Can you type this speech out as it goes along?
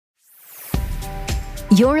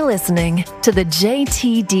You're listening to the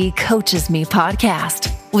JTD Coaches Me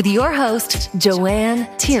podcast with your host, Joanne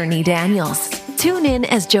Tierney Daniels. Tune in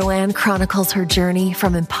as Joanne chronicles her journey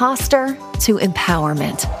from imposter to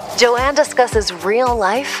empowerment. Joanne discusses real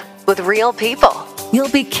life with real people. You'll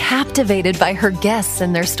be captivated by her guests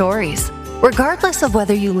and their stories. Regardless of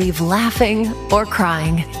whether you leave laughing or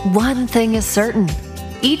crying, one thing is certain.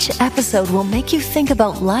 Each episode will make you think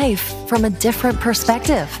about life from a different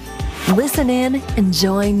perspective. Listen in and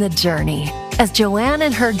join the journey as Joanne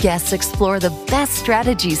and her guests explore the best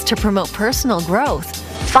strategies to promote personal growth,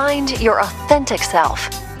 find your authentic self,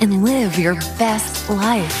 and live your best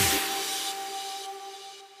life.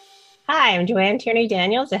 Hi, I'm Joanne Tierney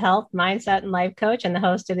Daniels, a health, mindset, and life coach and the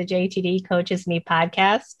host of the JTD Coaches Me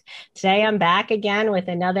podcast. Today, I'm back again with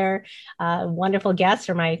another wonderful guest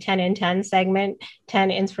for my 10 in 10 segment,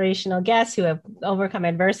 10 inspirational guests who have overcome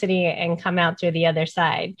adversity and come out through the other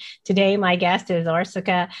side. Today, my guest is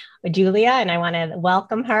Orshika Julia, and I want to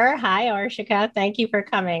welcome her. Hi, Orshika. Thank you for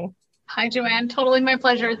coming. Hi, Joanne. Totally my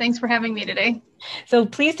pleasure. Thanks for having me today. So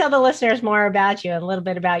please tell the listeners more about you, a little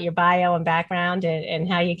bit about your bio and background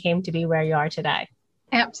and how you came to be where you are today.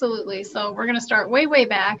 Absolutely. So we're going to start way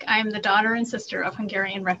back. I'm the daughter and sister of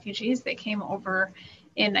Hungarian refugees. They came over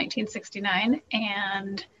in 1969,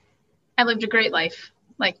 and I lived a great life,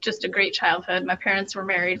 like just a great childhood. My parents were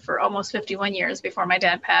married for almost 51 years before my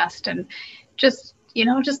dad passed, and just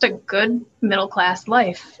a good middle-class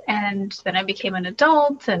life. And then I became an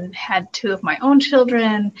adult and had two of my own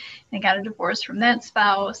children and got a divorce from that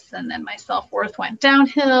spouse. And then my self-worth went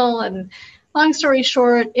downhill. And long story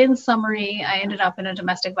short, in summary, I ended up in a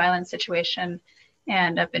domestic violence situation,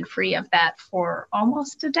 and I've been free of that for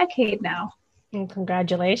almost a decade now. And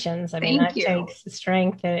congratulations. Thank you. Takes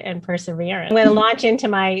strength and perseverance. I'm going to launch into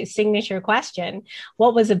my signature question.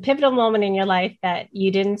 What was a pivotal moment in your life that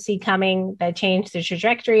you didn't see coming, that changed the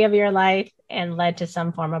trajectory of your life and led to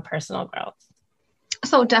some form of personal growth?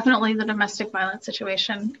 So definitely the domestic violence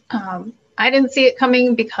situation. I didn't see it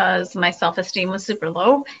coming because my self-esteem was super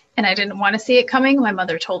low and I didn't want to see it coming. My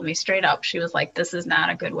mother told me straight up, she was like, this is not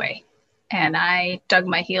a good way. And I dug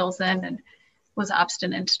my heels in and was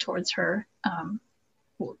obstinate towards her.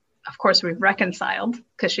 Of course, we've reconciled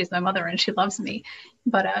because she's my mother and she loves me.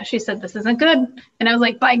 But she said, this isn't good. And I was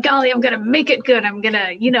like, by golly, I'm going to make it good. I'm going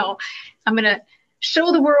to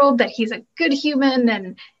show the world that he's a good human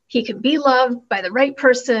and he can be loved by the right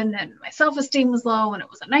person. And my self-esteem was low and it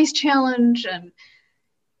was a nice challenge.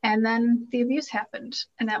 And then the abuse happened.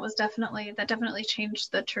 And that definitely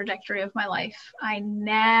changed the trajectory of my life. I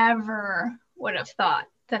never would have thought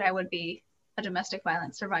that I would be a domestic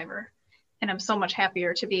violence survivor. And I'm so much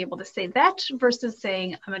happier to be able to say that versus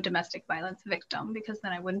saying I'm a domestic violence victim, because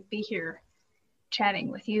then I wouldn't be here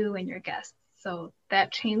chatting with you and your guests. So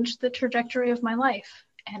that changed the trajectory of my life.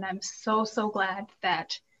 And I'm so glad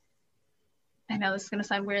that, I know this is going to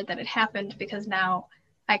sound weird that it happened, because now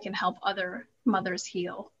I can help other mothers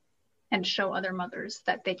heal and show other mothers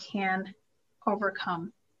that they can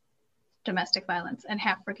overcome domestic violence and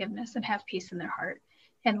have forgiveness and have peace in their heart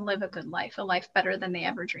and live a good life, a life better than they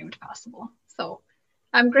ever dreamed possible. So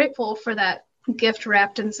I'm grateful for that gift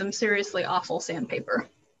wrapped in some seriously awful sandpaper.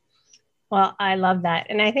 Well, I love that.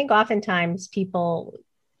 And I think oftentimes people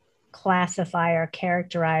classify or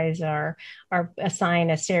characterize or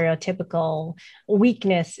assign a stereotypical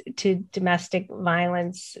weakness to domestic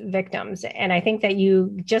violence victims. And I think that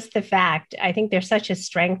I think there's such a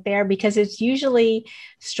strength there, because it's usually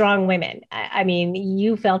strong women. I mean,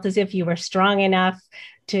 you felt as if you were strong enough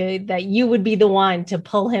that you would be the one to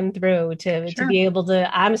pull him through, to be able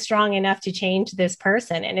to, I'm strong enough to change this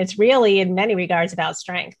person. And it's really in many regards about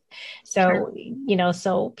strength. So,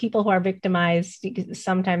 so people who are victimized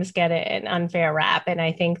sometimes get an unfair rap. And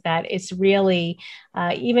I think that it's really,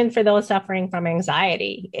 even for those suffering from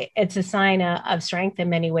anxiety, it's a sign of strength in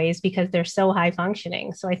many ways, because they're so high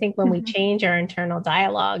functioning. So I think when we change our internal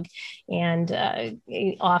dialogue, and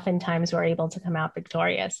oftentimes we're able to come out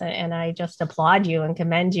victorious. And I just applaud you and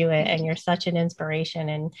commend you. And you're such an inspiration,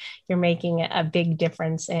 and you're making a big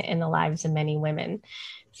difference in the lives of many women.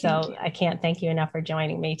 So I can't thank you enough for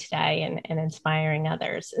joining me today and inspiring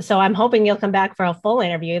others. So I'm hoping you'll come back for a full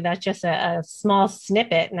interview. That's just a small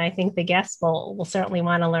snippet. And I think the guests will certainly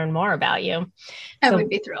want to learn more about you. I would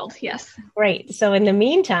be thrilled. Yes. Great. So in the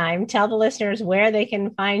meantime, tell the listeners where they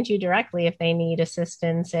can find you directly if they need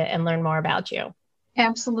assistance and learn more about you.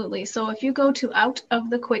 Absolutely. So if you go to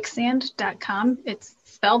outofthequicksand.com, it's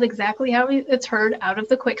spelled exactly how it's heard,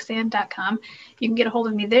 outofthequicksand.com. You can get a hold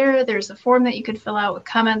of me there. There's a form that you can fill out with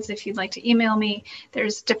comments if you'd like to email me.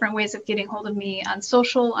 There's different ways of getting hold of me on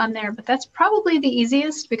social on there, but that's probably the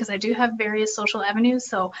easiest because I do have various social avenues.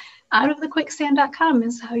 So outofthequicksand.com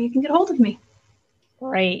is how you can get a hold of me.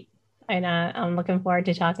 Great. And I'm looking forward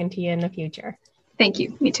to talking to you in the future. Thank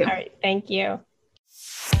you. Me too. All right. Thank you.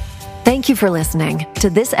 Thank you for listening to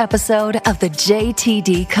this episode of the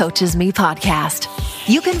JTD Coaches Me podcast.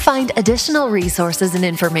 You can find additional resources and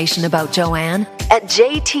information about Joanne at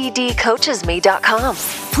jtdcoachesme.com.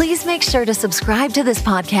 Please make sure to subscribe to this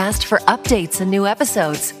podcast for updates and new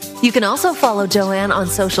episodes. You can also follow Joanne on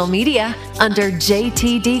social media under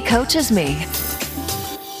JTD Coaches Me.